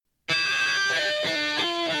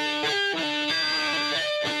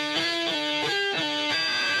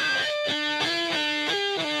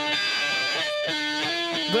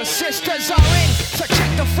The sisters are in, so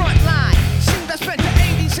check the front line. Seemed I spent the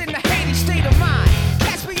 80s in the Haiti state of mind.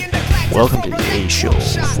 Catch me in the black. Welcome to the A Show for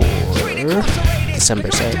December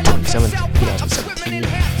 27th, 2017.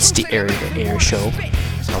 It's the Air to Air Show.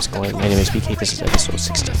 How's it going? My name is BK. This is episode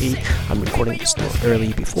 68. I'm recording this a little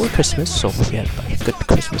early before Christmas, so hope you had a good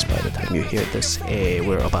Christmas by the time you hear this.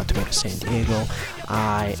 We're about to go to San Diego.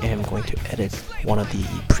 I am going to edit one of the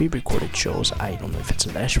pre-recorded shows. I don't know if it's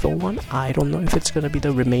a Nashville one. I don't know if it's going to be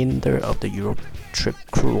the remainder of the Europe trip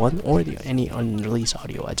crew one or any unreleased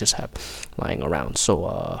audio I just have lying around.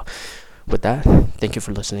 So, with that, thank you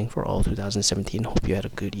for listening for all 2017. Hope you had a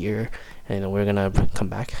good year. And we're going to come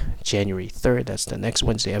back January 3rd. That's the next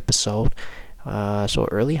Wednesday episode. So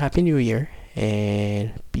early Happy New Year.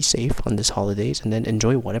 And be safe on this holidays. And then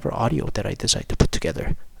enjoy whatever audio that I decide to put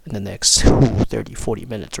together in the next 30, 40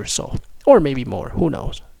 minutes or so. Or maybe more. Who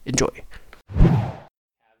knows? Enjoy. Cavs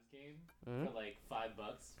game for like $5,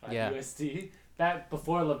 Yeah. USD. That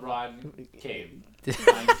before LeBron came,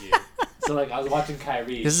 mind you. So like I was watching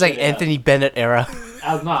Kyrie. This is like Anthony Bennett era.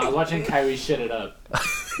 I was watching Kyrie shit it up.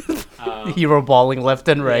 Hero balling left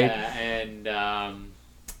and right. Yeah, and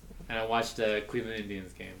I watched the Cleveland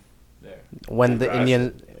Indians game there. When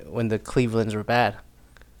the Clevelands were bad.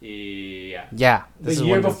 Yeah. Yeah. The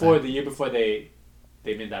year before they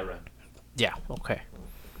made that run. Yeah. Okay.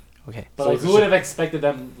 But like, who would have expected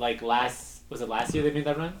them like last year they made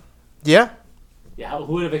that run? Yeah. Yeah.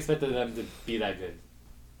 Who would have expected them to be that good?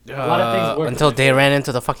 A lot of things worked until they ran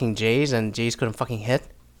into the fucking Jays and Jays couldn't fucking hit.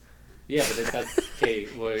 Yeah, but that's okay.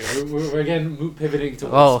 We're again pivoting to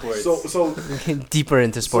sports. So deeper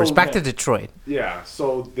into sports. So, Back to Detroit. Yeah,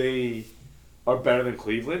 so they are better than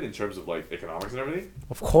Cleveland in terms of like economics and everything.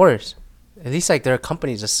 Of course. At least like there are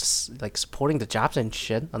companies just like supporting the jobs and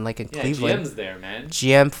shit. Unlike in Yeah, Cleveland. GM's there, man.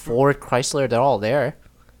 GM, Ford, Chrysler, they're all there. And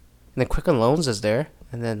then Quicken Loans is there.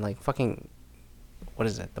 And then like fucking, what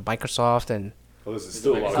is it? The Microsoft and Well, this is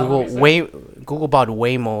still a lot Google. of companies Google bought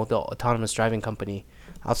Waymo, the autonomous driving company,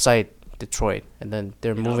 outside Detroit, and then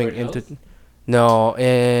they're moving Auburn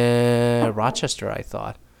into Rochester, I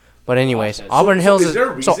thought. But anyways, Rochester. Auburn So Hills is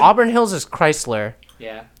there a is so reason- Auburn Hills is Chrysler,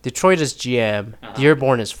 Yeah. Detroit is GM,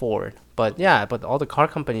 Dearborn is Ford. But yeah, but all the car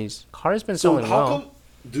companies, car has been So selling how well. come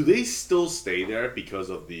do they still stay there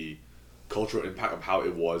because of the cultural impact of how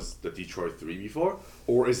it was the Detroit 3 before,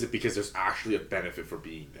 or is it because there's actually a benefit for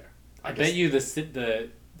being there? I bet you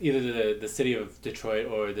either the city of Detroit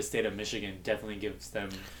or the state of Michigan definitely gives them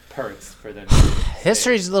perks for them.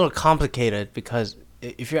 History is a little complicated because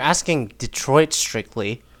if you're asking Detroit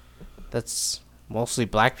strictly, that's mostly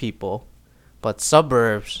black people, but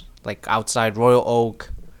suburbs like outside Royal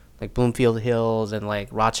Oak, like Bloomfield Hills and like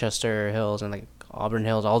Rochester Hills and like Auburn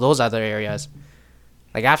Hills, all those other areas,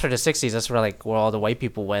 like after the 60s, that's where all the white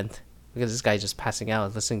people went, because this guy's just passing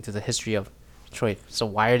out listening to the history of Detroit. So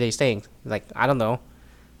why are they staying? Like, I don't know.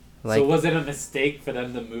 So was it a mistake for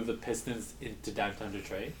them to move the Pistons into downtown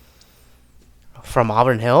Detroit? From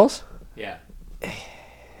Auburn Hills? Yeah.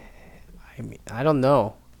 I mean, I don't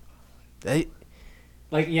know.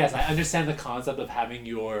 Like, yes, I understand the concept of having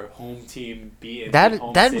your home team be in That the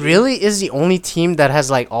home that city. really is the only team that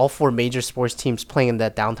has like all four major sports teams playing in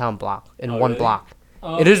that downtown block in one really? block.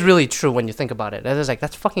 Oh, It is okay. really true when you think about it. That is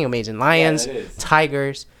that's fucking amazing. Lions, that is.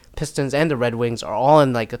 Tigers, Pistons, and the Red Wings are all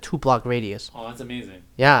in like a 2-block radius. Oh, that's amazing.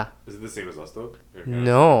 Yeah. Is it the same as us though?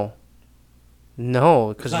 No,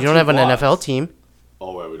 because It's you not don't have an 2 blocks. NFL team.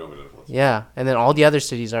 Oh, yeah, we don't know. Yeah, and then all the other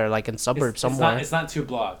cities are like in suburbs somewhere. It's not 2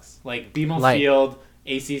 blocks. Like BMO Like- Field,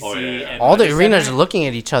 ACC, Oh, yeah. and all the Rogers arenas Center. are looking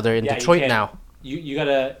at each other in Yeah, Detroit you now. You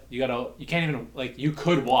can't even like you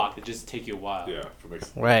could walk. It just take you a while. Yeah, from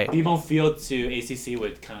ex- Right. BMO Field to ACC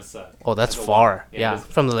would kind of suck. Oh, that's Like a far. walk. Yeah, it is-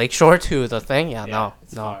 from the lakeshore to the thing. Yeah,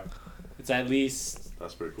 it's no. far. It's at least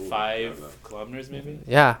That's pretty cool. 5 Yeah, kilometers, maybe.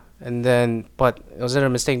 Yeah, and then but was it a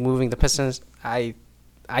mistake moving the Pistons? I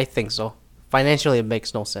think so. Financially, it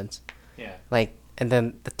makes no sense. Yeah. Like, and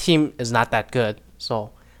then the team is not that good,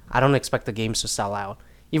 so I don't expect the games to sell out.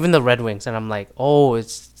 Even the Red Wings, and I'm like, oh,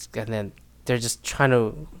 it's and then they're just trying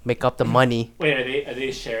to make up the money. Wait, are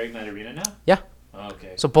they sharing that arena now? Yeah. Oh,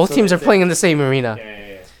 okay. So both teams are playing in the same arena.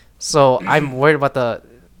 Yeah. So I'm worried about the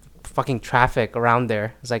fucking traffic around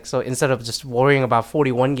there. It's like, so instead of just worrying about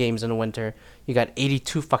 41 games in the winter, you got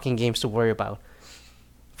 82 fucking games to worry about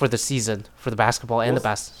for the season, for the basketball and the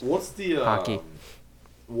What's the hockey.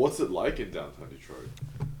 What's it like in downtown Detroit?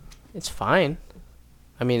 It's fine.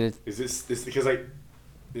 I mean, Is this because like,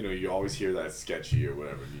 you know, you always hear that sketchy or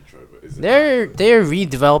whatever in Detroit, but is it? they're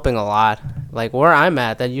redeveloping a lot. Like where I'm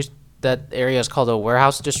at, that area is called the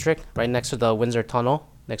Warehouse District, right next to the Windsor Tunnel,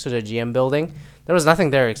 next to the GM building. There was nothing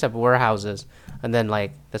there except warehouses. And then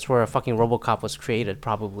like that's where a fucking RoboCop was created,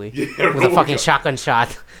 probably Yeah, with a fucking RoboCop. shotgun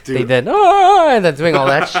shot. They Dude. did and then doing all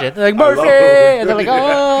that shit. They're like I love Murphy, RoboCop. and they're like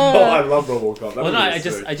Yeah. oh. I love RoboCop. That Well, no, movie I is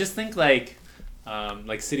just sick. I just think like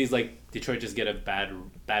cities like Detroit just get a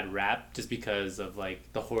bad rap just because of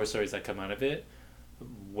like the horror stories that come out of it.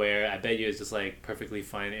 Where I bet you it's just like perfectly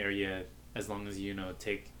fine area as long as you know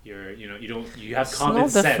take your you have It's common no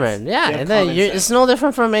sense. different, yeah. You have And then common it's sense. no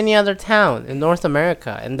different from any other town in North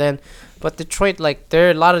America. And then, but Detroit, like there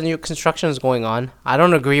are a lot of new constructions going on. I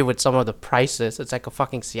don't agree with some of the prices. It's like a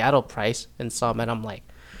fucking Seattle price in some, and I'm like,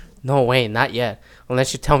 no way, not yet.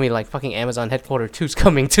 Unless you tell me like fucking Amazon headquarters 2's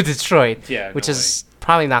coming to Detroit, Yeah, which no is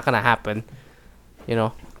probably not gonna happen. You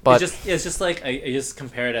know, but it's just like I just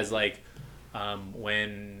compare it as like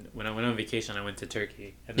when I went on vacation I went to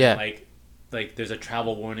Turkey and then Yeah. like there's a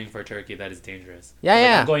travel warning for Turkey that is dangerous. Yeah, Like,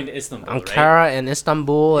 yeah. I'm going to Istanbul, right? Ankara and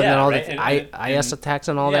Istanbul, and Yeah, then all right, the IS attacks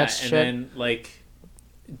and all yeah, that shit. And then like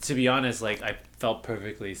to be honest, like I felt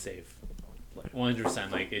perfectly safe. Like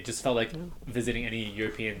 100%. Like it just felt like visiting any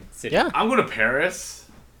European city. Yeah. I'm going to Paris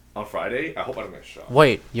on Friday. I hope I don't get shot.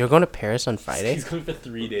 Wait, you're going to Paris on Friday? He's going for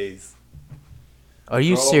 3 days. Are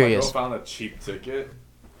you Bro, serious? My girl found a cheap ticket.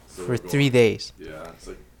 So For we're 3 going. days. Yeah, it's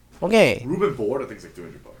like Okay, room and board. I think it's like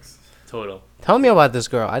 $200. Total. tell me about this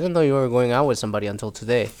girl. I didn't know you were going out with somebody until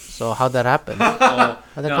today. So how'd that happen? Oh,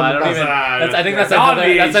 How'd that no, come I don't about? even. I think that's Not another.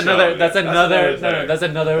 the That's A another. show, That's yeah. another. That's No, another that's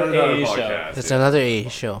another Another A show. podcast, That's yeah. another A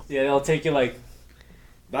show. Yeah, it'll take you like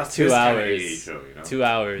That's 2 his kind of hours. A show, you know? 2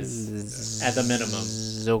 hours at the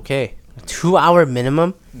minimum. Okay. 2 hour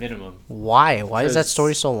minimum? Minimum. Why? Why is that Because-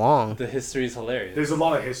 story so long? The history is hilarious. There's a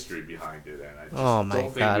lot of history behind it, and I just Oh my don't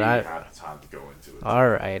think God, we I- have time to go into it. All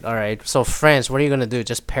right. So France, what are you gonna do?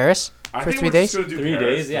 Just Paris I for think 3 we're days? just gonna do 3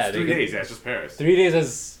 Paris. days, yeah, It's they 3 could- days. Yeah, it's just Paris. 3 days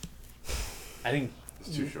is, I think,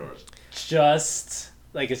 It's too short. just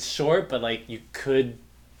like it's short, but like you could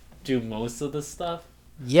do most of the stuff.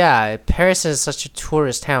 Yeah, Paris is such a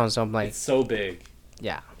tourist town, so I'm like, It's so big,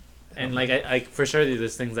 yeah. and like I for sure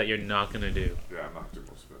there's things that you're not gonna do. Yeah, I'm not doing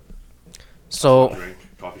most of it. So Drink,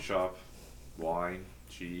 coffee shop, wine,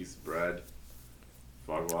 cheese, bread,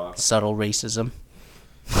 foie gras. subtle racism.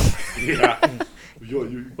 Yeah.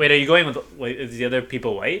 you, Wait, are you going with? Wait, is the other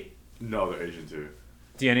people white? no, they're Asian too.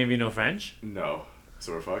 Do any of you know French? No.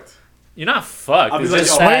 So we're fucked. You're not fucked. I'll be It's like,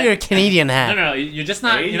 just yo, Wear that- your Canadian hat. No, you're just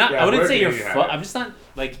not. Hey, You're not. yeah, I wouldn't we're say you're Canadian fucked. hat. I'm just not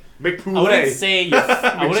like. McPoulet. I wouldn't say you're.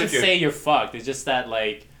 I wouldn't McChicken. say you're fucked. It's just that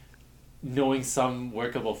like, knowing some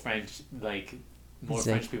workable French, like more Is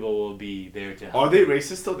it- French people will be there to help. Are they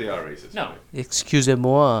racist though? They are racist. No. right?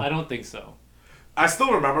 Excusez-moi. I don't think so. I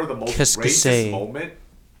still remember the most Qu'est-ce que racist c'est? moment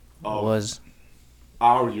of Was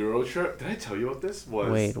our Euro trip. Did I tell you about this?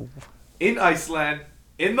 Was wait. in Iceland,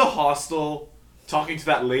 in the hostel, talking to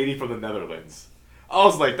that lady from the Netherlands. I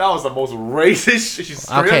was like, that was the most racist. She's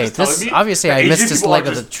straight up Okay, just telling this me obviously that I missed Asian this people leg are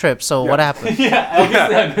of the just- trip. So Yeah. what happened? Yeah,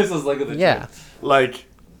 obviously I missed this leg of the Yeah. trip. Like,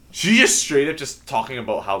 she just straight up just talking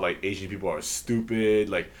about how like Asian people are stupid.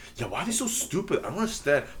 Like, yeah, why are they so stupid? I don't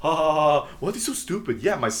understand. Ha ha ha. Why are they so stupid?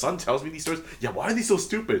 Yeah, my son tells me these stories. Yeah, why are they so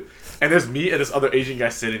stupid? And there's me and this other Asian guy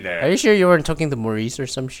sitting there. Are you sure you weren't talking to Maurice or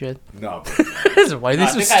some shit? No, bro. Why are they I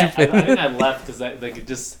so think stupid? I think I left because like it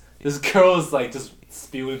just this girl was like just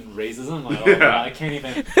spewing racism. I'm like, oh Yeah. God, I can't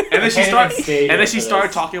even. And then she started, started.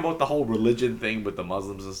 started talking about the whole religion thing with the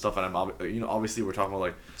Muslims and stuff. And I'm, obviously we're talking about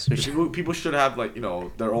like So she- people should have like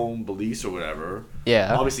their own beliefs or whatever.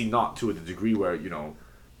 Yeah. Obviously not to the degree where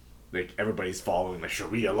like everybody's following like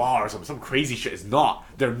Sharia law or some crazy shit. It's not.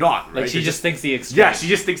 They're not. Right? Like she They're just thinks the extreme. yeah. She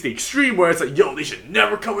just thinks the extreme where it's like yo they should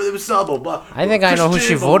never cover themselves. Blah blah. I think I know who she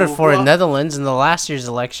Christian, blah, voted blah, for in blah. Netherlands in the last year's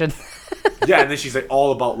election. Yeah, and then she's like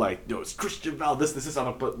all about like it's Christian val this. I'm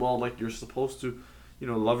like, but well like you're supposed to.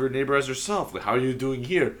 Love your neighbor as yourself. Like, how are you doing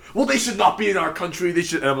here? Well, they should not be in our country. They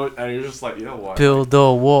should. And you're just like, you know what? Build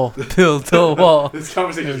a wall. Build a wall. This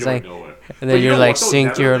conversation is It's going like- nowhere. And But then you you're know like, what, though?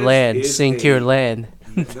 sink your Netherlands land. is Sink a- your land.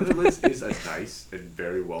 Netherlands is a nice and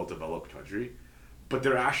very well developed country, but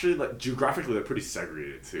they're actually like geographically they're pretty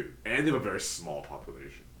segregated too, and they have a very small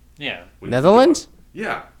population. Yeah. When you think Netherlands? about it.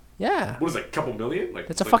 Yeah. Yeah. What is it, like a couple million? Like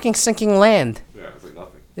It's a like- fucking sinking land. Yeah, it's like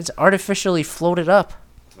nothing. It's artificially floated up.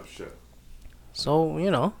 Oh shit. So,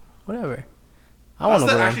 whatever. I want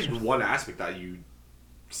That's to go. actually one aspect that you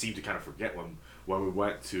seem to kind of forget when we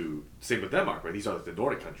went to same with Denmark, right? These are like the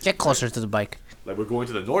Nordic countries. Get closer right? to the bike. Like we're going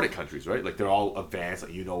to the Nordic countries, right? Like they're all advanced.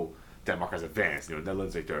 Like Denmark has advanced.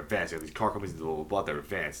 Netherlands like they're advanced. You have these car companies, blah blah blah. They're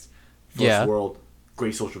advanced. First Yeah. world,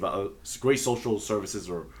 great social services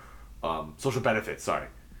or social benefits. Sorry,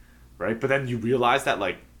 right? But then you realize that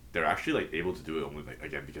like they're actually like able to do it only like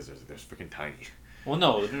again because they're freaking tiny. Well,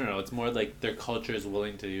 no. It's more like their culture is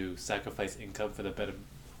willing to sacrifice income for the betterment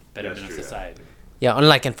of true, yeah. society. Yeah,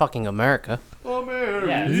 unlike in fucking America.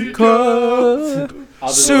 America.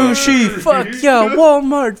 Sushi, fuck yeah.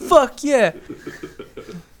 Walmart, fuck yeah.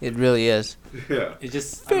 It really is. Yeah. It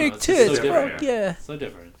just Fake it's just tits, so different. fuck yeah. So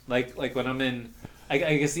different. Like when I'm in, I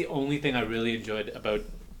guess the only thing I really enjoyed about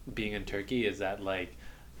being in Turkey is that like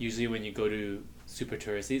usually when you go to super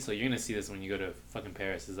touristy, so you're gonna see this when you go to fucking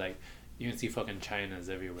Paris, is like you can see fucking Chinas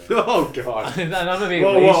everywhere. Oh god. I'm not being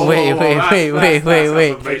Whoa, whoa, Wait, whoa, wait, that's- wait, that's- wait, that's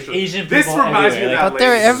wait. some racial- Asian This people reminds me of everywhere, that But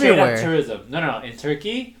they're lady. Straight up everywhere. tourism. No. In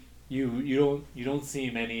Turkey, you don't see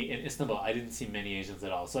many. In Istanbul, I didn't see many Asians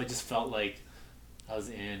at all. So I just felt like I was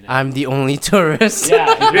in. I'm the only tourist.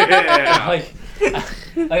 yeah. Yeah.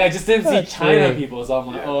 like I just didn't see That's China weird. people, so I'm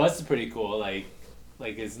like, Yeah. oh, that's pretty cool. Like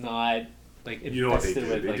it's not like You know what they infested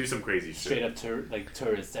do? with They like do some crazy straight shit. up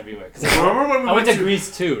tourists everywhere. Cause Remember when we I went to to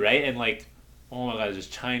Greece too, right? And like, oh my god, there's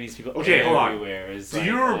Chinese people Okay, hold on. everywhere. It's Do like,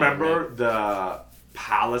 you oh, remember man. the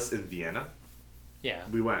palace in Vienna? Yeah.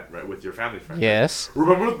 We went, right, with your family friend. Yes.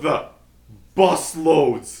 Remember the bus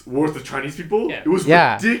loads worth of Chinese people? Yeah. It was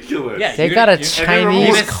Yeah. ridiculous. Yeah, They you're- got a you're- Chinese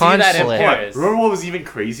you didn't see that in consulate. Paris. Remember what was even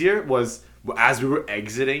crazier was as we were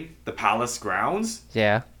exiting the palace grounds,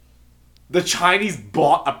 Yeah. the Chinese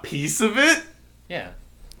bought a piece of it Yeah.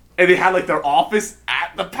 and they had like their office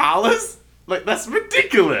at the palace. Like that's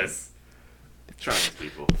ridiculous. Chinese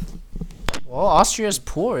people. Well, Austria's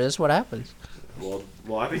poor. Is what happens. Well,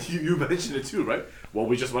 I think you mentioned it too, right? Well,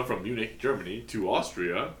 we just went from Munich, Germany, to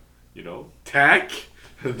Austria. You know, tech,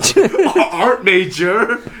 art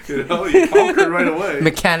major. You know, you conquered right away.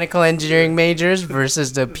 Mechanical engineering majors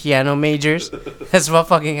versus the piano majors. That's what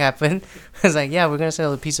fucking happened. It's like, yeah, we're gonna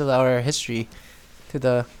sell a piece of our history to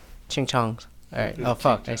the Ching Chongs. All right. Oh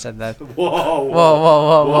fuck, I said that. Whoa, Whoa,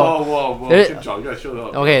 whoa, whoa, whoa. There- Kim Jong, you gotta show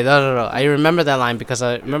up. Okay, no. I remember that line because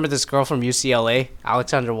I remember this girl from UCLA,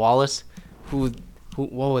 Alexandra Wallace, who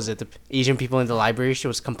what was it? The Asian people in the library she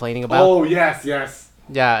was complaining about. Oh yes.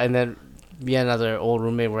 Yeah, and then me and another old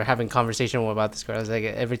roommate were having conversation about this girl. I was like,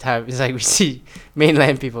 every time it's like we see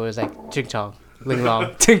mainland people, it's like Ching Chong, Ling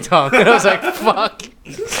Long, Ting Tong, and I was like, fuck,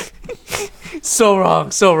 so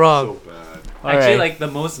wrong. So bad. All Actually, right. like the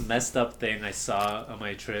most messed up thing I saw on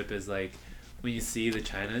my trip is like when you see the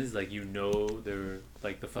Chinas, like you know they're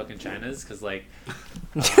like the fucking Chinas, cause like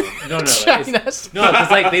no, Chinas. no,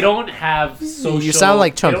 cause like they don't have social. You sound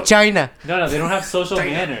like they Trump. don't- China, No, they don't have social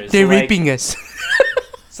manners. they're so, like, raping us.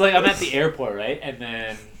 So like I'm at the airport, right, and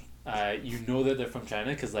then you know that they're from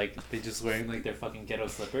China because like they just wearing like their fucking ghetto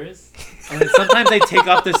slippers, and then sometimes they take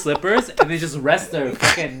off their slippers and they just rest their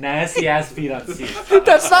fucking nasty ass feet on seats.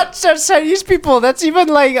 That's not just Chinese people. That's even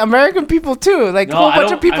like American people too. Like No, a whole I bunch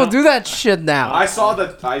don't- of people I don't- do that shit now. I saw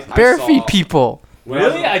that. I Bare saw, feet people.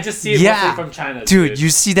 Really? I just see it Yeah. mostly from China. Dude, you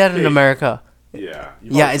see that in Hey. America. Yeah.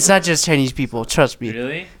 Yeah, it's not just Chinese people. Trust me.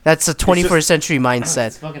 Really? That's a 21st just- century It's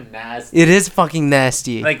mindset. fucking nasty. It is fucking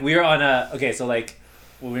nasty. Like we were on a so like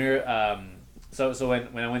when we were so when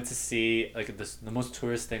I went to see like the most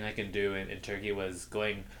tourist thing I can do in Turkey was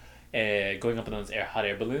going up in those hot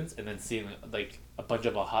air balloons and then seeing like a bunch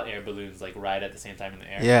of hot air balloons like ride at the same time in the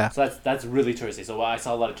air. Yeah. So that's really touristy. So I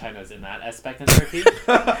saw a lot of Chinas in that aspect in Turkey.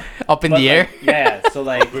 Up in But, the air. like, yeah. So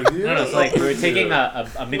like Up in the air, so like we were up in the taking air.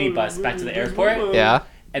 a mini bus back to the airport. Yeah.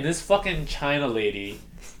 And this fucking China lady,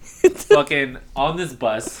 fucking on this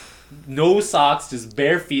bus, no socks, just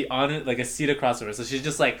bare feet on it, like a seat across from her. So she's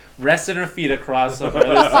just like resting her feet across from her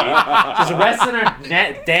other seat, just resting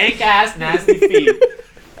her dank ass nasty feet,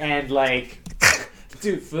 and like,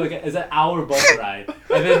 dude, for like it's an hour bus ride,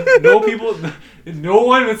 and then no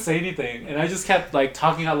one would say anything, and I just kept like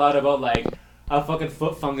talking out loud about like. How fucking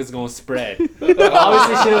foot fungus gonna spread?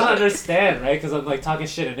 Obviously, she doesn't understand, right? Because I'm like talking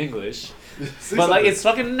shit in English. But like, it's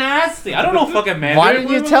fucking nasty. I don't know fucking Mandarin. Why didn't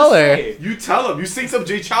What you am I tell gonna her? say? You tell him. You sing some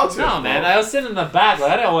Jay Chow to No, him, man. bro. I was sitting in the back.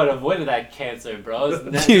 Like, I would have avoided that cancer, bro.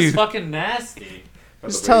 It's Dude. fucking nasty.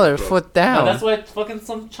 Just tell her, foot No, down. that's what fucking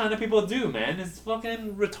some China people do, man. It's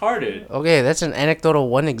fucking retarded. Okay, that's an anecdotal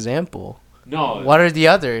one example. No. What are the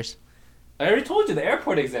others? I already told you the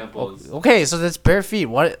airport examples. Okay, so that's bare feet.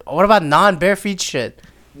 What about non-bare feet shit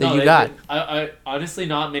that No, you they- got? I honestly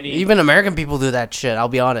not many. Even American people do that shit, I'll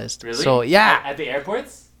be honest. Really? So, yeah. At the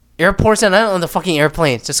airports? Airports and on the fucking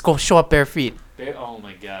airplanes. Just go show up bare feet. Oh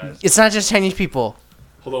my god. It's not just Chinese people.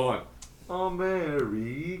 Hold on.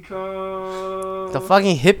 America. The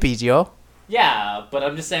fucking hippies, yo. Yeah, but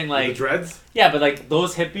I'm just saying With the like dreads? yeah, but like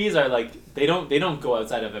those hippies are like they don't go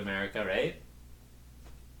outside of America, right?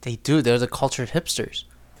 They do. They're the cultured hipsters.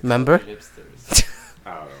 Remember? They're hipsters.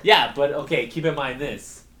 I don't know. Yeah, but okay, keep in mind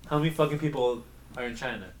this. How many fucking people are in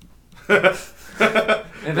China?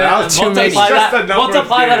 And That then was too many. multiply Just the that, number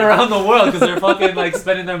multiply of that games. around the world because they're fucking like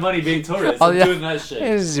spending their money being tourists Oh, and yeah. doing that shit.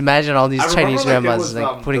 Just imagine all these I remember, Chinese there grandmas was,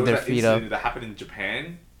 like putting there their was that feet up. incident that happened in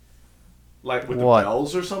Japan, like with What? the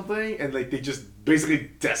bells or something, and like they just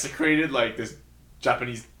basically desecrated like this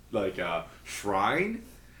Japanese like shrine.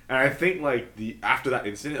 And I think like after that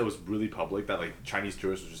incident, it was really public that like Chinese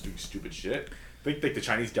tourists were just doing stupid shit. I think like the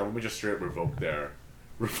Chinese government just straight up revoked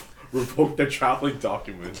their traveling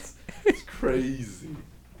documents. It's crazy,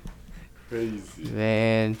 crazy.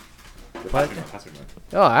 Man. Yeah, What? pass me mine.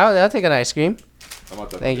 Oh, I'll take an ice cream. I'm not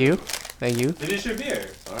done Thank with you. it. Thank you. Finish your beer.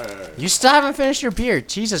 All right. You still haven't finished your beer.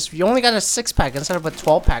 Jesus, you only got a 6-pack instead of a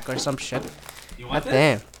 12-pack or some shit. You want God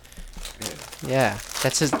this? damn. Yeah,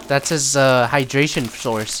 that's his hydration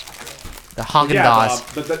source. The Haagen Yeah,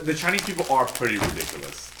 Dazs. the Chinese people are pretty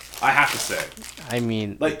ridiculous. I have to say. I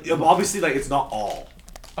mean, Like, obviously, like, it's not all.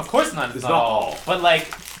 Of course not. It's not all. But like,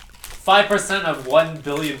 5% of 1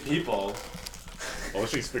 billion people. Oh,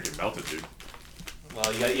 this thing's freaking melted, dude.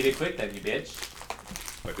 Well, you gotta eat it quick then, you bitch.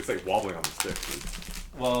 Like, it's like wobbling on the stick, dude.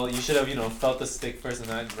 Well, you should have, felt the stick first and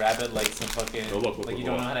not grab it like some fucking. No, look, like you look,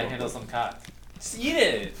 don't know how to look, handle look. some cock. Just eat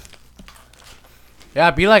it.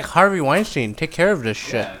 yeah, be like Harvey Weinstein. Take care of this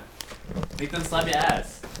shit. Yeah. Make them slap your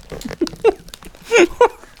ass.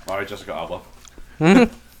 Alright, Jessica Alba.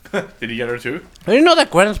 Mm-hmm. Did you get her too? Did you know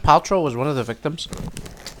that Gwyneth Paltrow was one of the victims?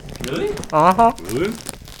 Really? Uh-huh. Really?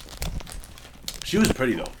 She was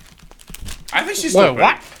pretty, though. I think she's Wait, still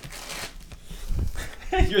pretty.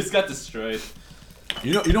 what? You just got destroyed.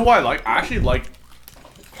 You know what I like? I actually like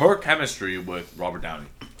her chemistry with Robert Downey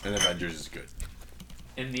in Avengers is good.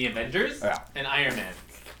 In the Avengers? Yeah. And Iron Man.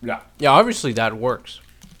 Yeah, Yeah, obviously that works.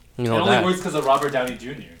 You It know only that. works because of Robert Downey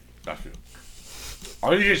Jr. that's true. I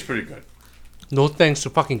think she's pretty good. No thanks to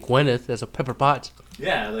fucking Gwyneth as a Pepper Potts.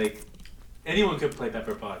 Yeah, like, anyone could play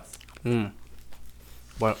Pepper Potts.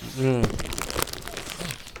 But,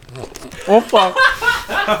 Oh, fuck.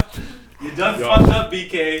 You done Yo. fucked up,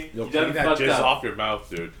 BK. Yo, You clean done that fucked jizz up. off your mouth,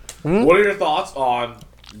 dude. Hmm? What are your thoughts on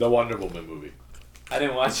the Wonder Woman movie? I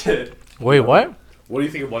didn't watch it. Wait, what? What do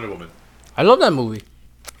you think of Wonder Woman? I love that movie.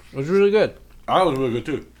 It was really good. I was really good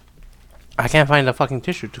too. I can't find a fucking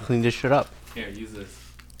tissue to clean this shit up. Here, use this.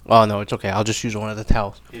 Oh, no, it's okay. I'll just use one of the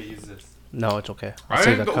towels. Here, use this. No, it's okay. I'll I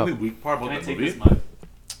save think the the cup. only weak part Can I about that take movie. this mug?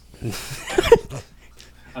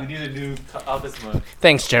 I need a new office mug.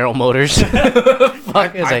 Thanks, General Motors.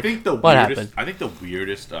 Fuck, it's I like, think the what weirdest. happened? I think the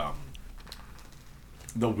weirdest.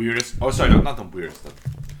 Oh, sorry, not the weirdest.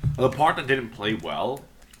 The part that didn't play well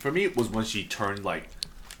for me was when she turned like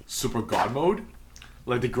super god mode.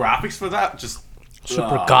 Like the graphics for that just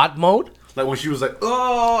Super God mode? Like when she was like,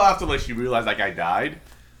 oh, after like she realized that guy died.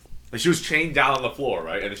 Like she was chained down on the floor,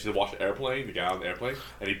 right? And then she watched the airplane, the guy on the airplane,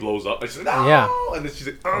 and he blows up. And she's like, no! Yeah. And then she's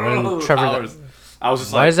like, When oh, Trevor- powers. I was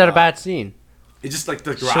just Why like, is that a bad scene? It's just like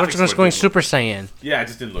the She graphics. was were going didn't Super Saiyan. look- Yeah, it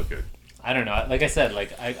just didn't look good. I don't know. Like I said,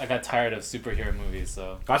 like I got tired of superhero movies,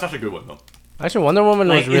 so. That's actually a good one though. Actually, Wonder Woman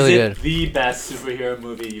Like, was really is good. it the best superhero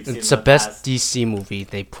movie you've seen? It's in the best past? DC movie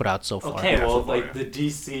they put out so far. Okay, Yeah, well, so far, like yeah. the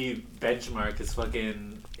DC benchmark is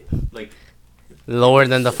fucking like Lower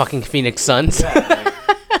than the fucking Phoenix Suns. yeah,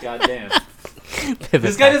 like, goddamn. Pivot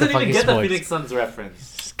This guy back to doesn't even fucking get the sports. Phoenix Suns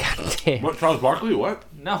reference. God damn. What, Charles Barkley? What?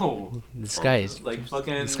 No, This guy's like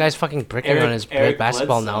fucking. this guy's fucking bricking Eric- on his Eric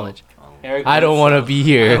basketball Bledsoe. knowledge. Eric I don't want to Bledsoe. be I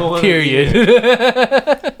here. don't wanna be Period.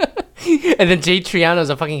 And then Jay Triano's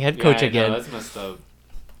a fucking head coach yeah, I know, again. that's messed up.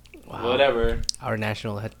 Wow. Whatever. Our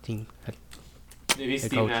national head team Maybe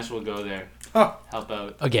Steve coach. Nash will go there. Huh. Help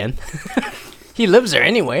out. again. He lives there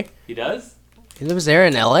anyway. He does? He lives there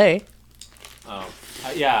in L.A. Oh.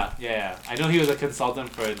 Yeah. I know he was a consultant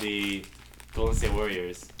for the Golden State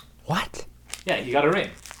Warriors. What? Yeah, he got a ring.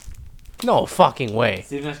 No fucking way,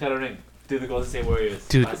 Steve Nash got a ring through the Golden State Warriors.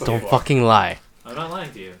 dude! last Don't year. fucking lie. I'm not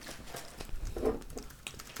lying to you.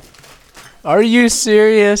 Are you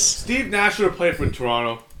serious? Steve Nash should have played for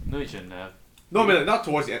Toronto. No, he shouldn't have. No, I mean, not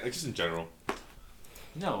towards the end, like, just in general.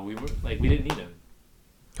 No, we didn't need him.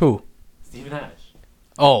 Who? Steve Nash.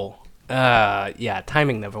 Oh, yeah.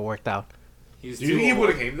 Timing never worked out. He was Do you too think he old. would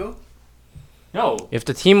have came though? No. If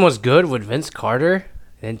the team was good with Vince Carter,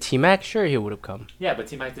 then T-Mac, sure, he would have come. Yeah, but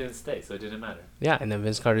T-Mac didn't stay, so it didn't matter. Yeah, and then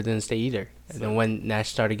Vince Carter didn't stay either. And So- then when Nash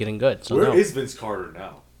started getting good, so Where no. is Vince Carter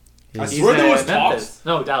now? I He's- swear there was Memphis. talks.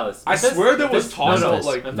 No, Dallas. I Memphis? swear there was Memphis? talks No, about,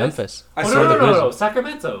 like- Memphis. I Oh, swear there was. no.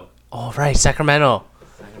 Sacramento. Oh right, Sacramento.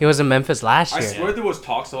 He was in Memphis last I year. swear there was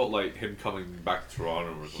talks about like him coming back to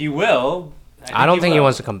Toronto or something. He will. I don't think he will.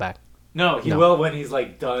 wants to come back. No, he No. will when he's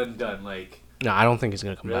like done. Like, No, I don't think he's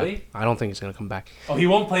gonna come Really? back. I don't think he's gonna come back. oh, he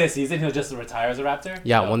won't play a season. He'll just retire as a Raptor.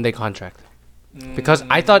 Yeah, No. 1-day contract. Because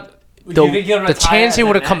I thought Do you think he'll the retire chance as he a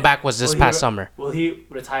would have Net? come back was this Will he past re- summer. Will he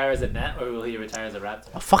retire as a Net or will he retire as a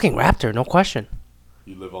Raptor? A fucking Raptor, no question.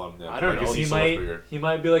 You live on. I don't know. Legacy's so much bigger. He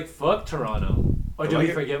might be like, fuck Toronto. Or did Like we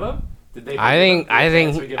it- forgive him? Did they? I forgive him? think Did the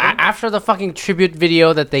fans forgive him? after the fucking tribute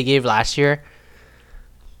video that they gave last year,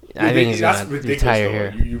 I think he's That's gonna ridiculous,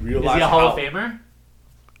 retire though. here. You Is realize he a Hall how of Famer?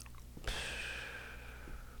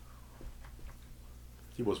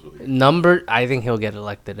 he was really. Number, I think he'll get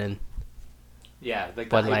elected in. Yeah, like the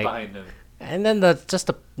But, hype like- behind him. And then the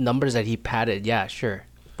numbers that he padded, yeah, sure.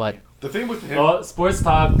 But The thing with him. Well, sports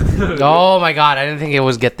talk. oh my god, I didn't think it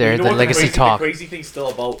was get there. You know The what legacy talk. The crazy thing still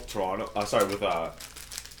about Toronto, with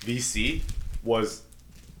VC was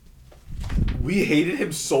we hated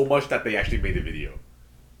him so much that they actually made a video.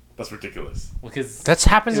 That's ridiculous. Because That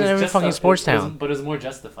happens in every fucking sports town. But it was more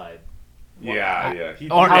justified. Yeah, yeah.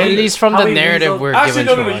 Or How at he- least from how the he narrative weaseled- we're Actually, given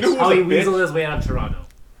no, to no, us. you know who How was he a bitch? weaseled his way out of Toronto.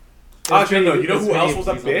 Actually, no. You know It's who really else was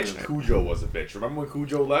a weaseled bitch? him. Cujo was a bitch. Remember when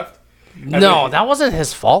Cujo left? No, that wasn't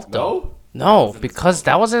his fault though. No. No, because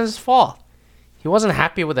that wasn't his fault. He wasn't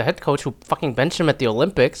happy with the head coach who fucking benched him at the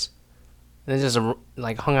Olympics, and then just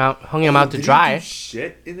like hung him out to Did he dry. do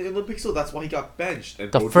shit in the Olympics, so that's why he got benched.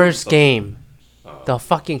 And The Bro first Jones- game, Oh. the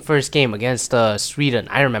fucking first game against Sweden.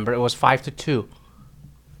 I remember it was 5-2.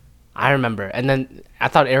 I remember, and then I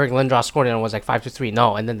thought Eric Lindros scored and it was like 5-3.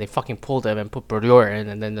 No, and then they fucking pulled him and put Brodeur in,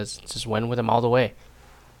 and then just went with him all the way.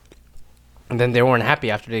 And then they weren't happy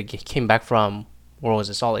after they came back from where was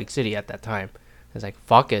it, Salt Lake City at that time. It's like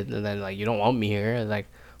fuck it, and then like you don't want me here. And like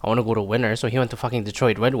I want to go to Winter, so he went to fucking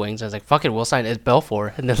Detroit Red Wings. I was like fuck it, we'll sign Ed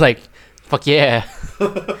Belfour, and then like fuck yeah.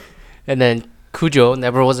 And then Cujo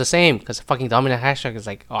never was the same because fucking Dominic Hashtag is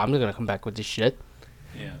like, oh, I'm not gonna come back with this shit.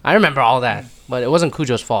 Yeah. I remember all that, but it wasn't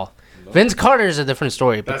Cujo's fault. No. Vince Carter is a different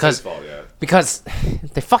story That's because his fault, yeah. because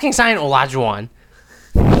they fucking signed Olajuwon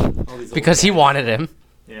All these because old he guys. wanted him,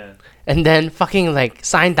 Yeah. and then fucking like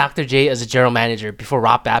signed Dr. J as a general manager before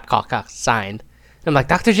Rob Babcock got signed. And I'm like,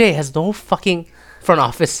 Dr. J has no fucking front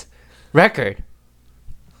office record.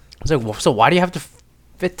 I was like, well, so why do you have to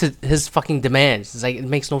fit to his fucking demands? It's like it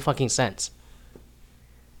makes no fucking sense.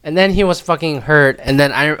 And then he was fucking hurt, and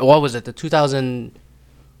then what was it, the 2001?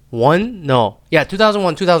 No, yeah,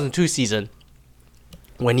 2001-2002 season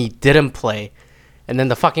when he didn't play, and then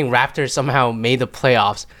the fucking Raptors somehow made the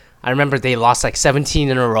playoffs. I remember they lost like 17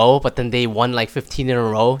 in a row, but then they won like 15 in a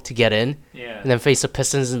row to get in, Yeah. and then faced the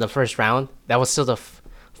Pistons in the first round. That was still the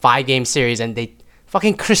 5-game series, and they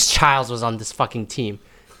fucking Chris Childs was on this fucking team,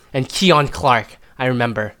 and Keon Clark. I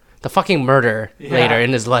remember the fucking murderer Yeah. later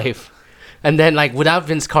in his life. And then, like, without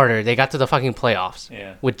Vince Carter, they got to the fucking playoffs.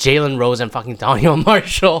 Yeah. With Jalen Rose and fucking Daniel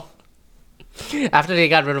Marshall. After they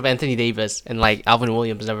got rid of Anthony Davis and, like, Alvin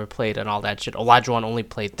Williams never played and all that shit. Olajuwon only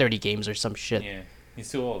played 30 games or some shit. Yeah. He's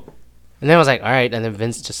too old. And then I was like, all right. And then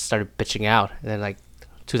Vince just started bitching out. And then, like,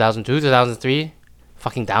 2002, 2003,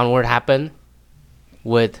 fucking downward happened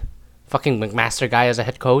with fucking McMaster guy as a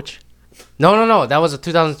head coach. No. That was a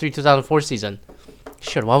 2003-2004 season.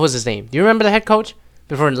 Shit, what was his name? Do you remember the head coach?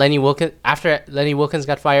 Before Lenny Wilkins, after Lenny Wilkins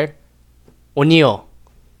got fired? O'Neal.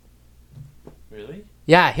 Really?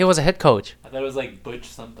 Yeah, he was a head coach. I thought it was like Butch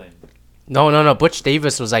something. No. Butch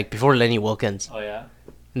Davis was like before Lenny Wilkins. Oh yeah.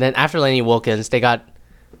 And then after Lenny Wilkins, they got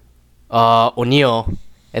O'Neal.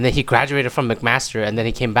 And then he graduated from McMaster. And then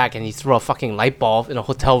he came back and he threw a fucking light bulb in a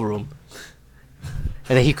hotel room.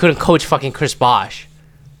 And then he couldn't coach fucking Chris Bosh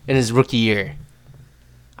in his rookie year.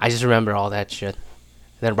 I just remember all that shit.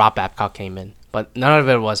 And then Rob Babcock came in. But none of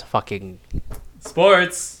it was fucking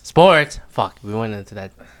Sports. sports. Fuck, we went into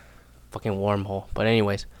that fucking wormhole. But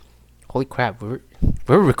anyways, holy crap, we're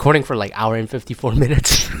recording for like hour and 54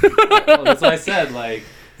 minutes. Well, that's what I said. Like,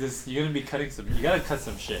 this, you're gonna be cutting some. You gotta cut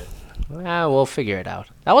some shit. We'll figure it out.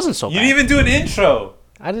 That wasn't so You bad. didn't even do an intro.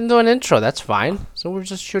 I didn't do an intro. That's fine. So we're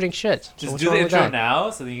just shooting shit. So Just what's do the wrong with intro that? now,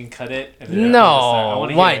 so that you can cut it. And then I No.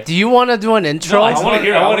 wanna Why? hear it. Do you want to do an intro? No, I I want wanna to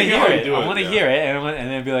hear- hear. I I want wanna to hear hear how you it. do I it, want to yeah. hear it, and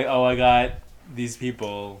then be like, "Oh, I got these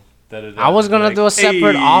people." Da-da-da. I was gonna Like, do a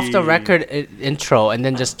separate hey. off the record intro and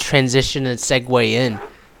then just transition and segue in.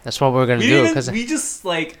 That's what we're gonna We do. didn't. 'Cause We just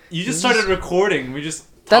like you just This is- started recording. We just.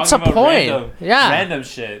 That's talking a about point. Random, Yeah. Random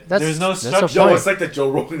shit. That's- There's no that's a structure. Yo, point. it's like the Joe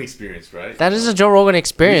Rogan experience, right? that is a Joe Rogan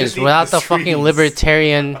experience need without the the fucking streams.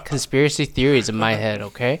 libertarian conspiracy theories in my head.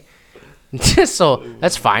 Okay, so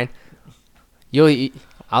that's fine.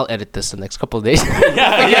 I'll edit this the next couple of days.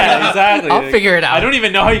 yeah, exactly. I'll Like, figure it out. I don't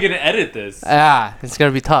even know how you're gonna edit this. It's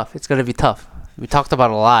gonna be tough. It's gonna be tough. We talked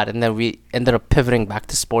about a lot, and then we ended up pivoting back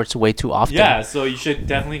to sports way too often. Yeah, so you should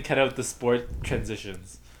definitely cut out the sport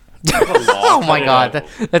transitions. Oh my cut it god,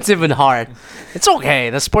 out. that's even hard. It's okay.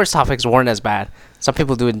 The sports topics weren't as bad. Some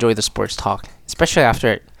people do enjoy the sports talk, especially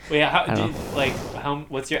after Wait, how I do don't you, like how?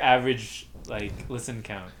 What's your average like listen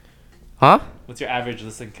count? Huh? What's your average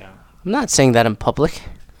listen count? I'm not saying that in public.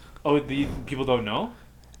 Oh, people don't know.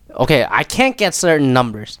 Okay, I can't get certain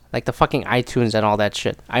numbers, like the fucking iTunes and all that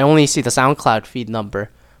shit. I only see the SoundCloud feed number,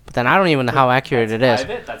 but then I don't even know how accurate it is.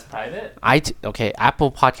 That's private. Okay,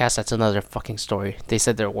 Apple Podcasts, that's another fucking story. They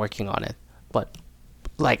said they're working on it, but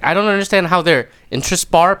like I don't understand how their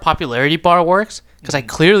interest bar, popularity bar works, because I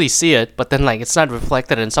clearly see it, but then like it's not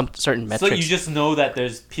reflected in some certain So metrics. you just know that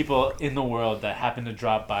there's people in the world that happen to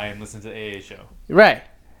drop by and listen to the AA show. Right.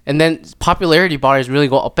 And then popularity bars really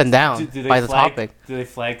go up and down Do they by the flag, topic. Do they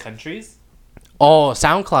flag countries? Oh,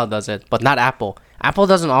 SoundCloud does it, but not Apple. Apple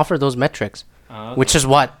doesn't offer those metrics, Okay. which is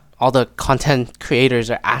what all the content creators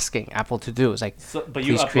are asking Apple to do. It's like, So, but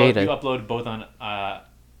please create it. you upload both on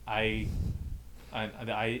iTunes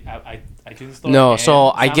Store. No, and so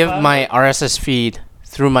I give SoundCloud? my RSS feed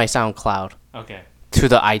through my SoundCloud Okay. to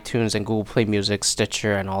the iTunes and Google Play Music,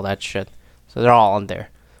 Stitcher, and all that shit. So they're all on there.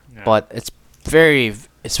 Yeah. But it's very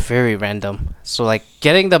random. So like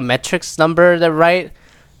getting the metrics number that right,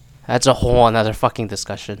 that's a whole another fucking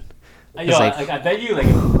discussion. Yo, It's like- I bet you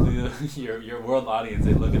your world audience,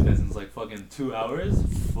 they look at this and it's like fucking 2 hours.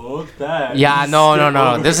 Fuck that. Yeah, Just no. skip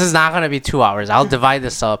over. This is not gonna be 2 hours. I'll divide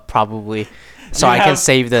this up probably, so You I can have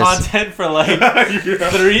save this. content for like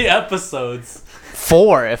 3 episodes.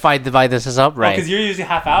 4 if I divide this up right. Because you're usually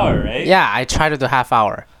half hour, right? Yeah, I try to do half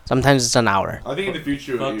hour. Sometimes it's an hour. I think in the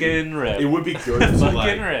future, Fucking rip. it would be good to Fucking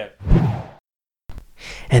like. rip.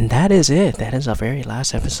 And that is it. That is our very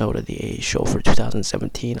last episode of the AA show for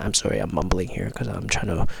 2017. I'm sorry I'm mumbling here because I'm trying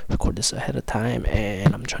to record this ahead of time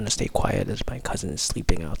and I'm trying to stay quiet as my cousin is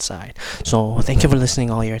sleeping outside. So thank you for listening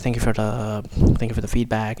all year. Thank you for the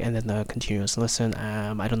feedback and then the continuous listen.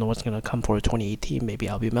 I don't know what's gonna come for 2018. Maybe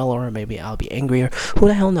I'll be mellower. Maybe I'll be angrier. Who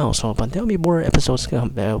the hell knows? So, but there'll be more episodes.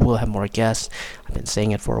 We'll have more guests. I've been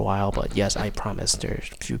saying it for a while, but yes, I promise there's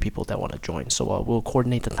a few people that want to join. So we'll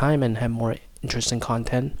coordinate the time and have more interesting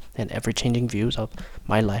content and ever-changing views of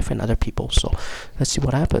my life and other people. So let's see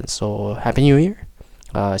what happens. So happy New Year,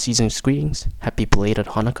 season's greetings, happy belated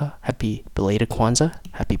Hanukkah, happy belated Kwanzaa,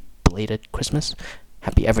 happy belated Christmas,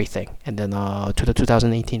 happy everything. And then to the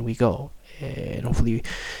 2018 we go, and hopefully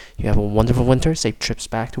you have a wonderful winter, safe trips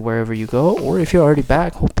back to wherever you go, or if you're already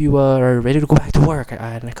back, hope you are ready to go back to work,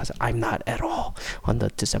 because I'm not at all on the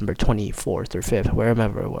December 24th or 5th, wherever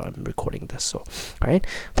I'm recording this. So alright,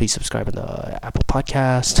 please subscribe on the Apple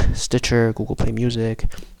Podcast, Stitcher, Google Play Music,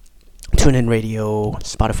 TuneIn Radio,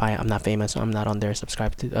 Spotify. I'm not famous, so I'm not on there.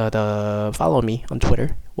 Subscribe to follow me on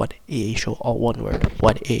Twitter. What AA Show, all one word.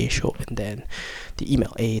 What AA Show, and then the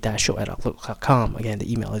email aa-show@outlook.com. Again,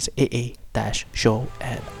 the email is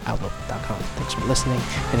aa-show@outlook.com. Thanks for listening,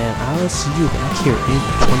 and then I'll see you back here in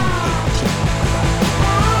 2018. Bye.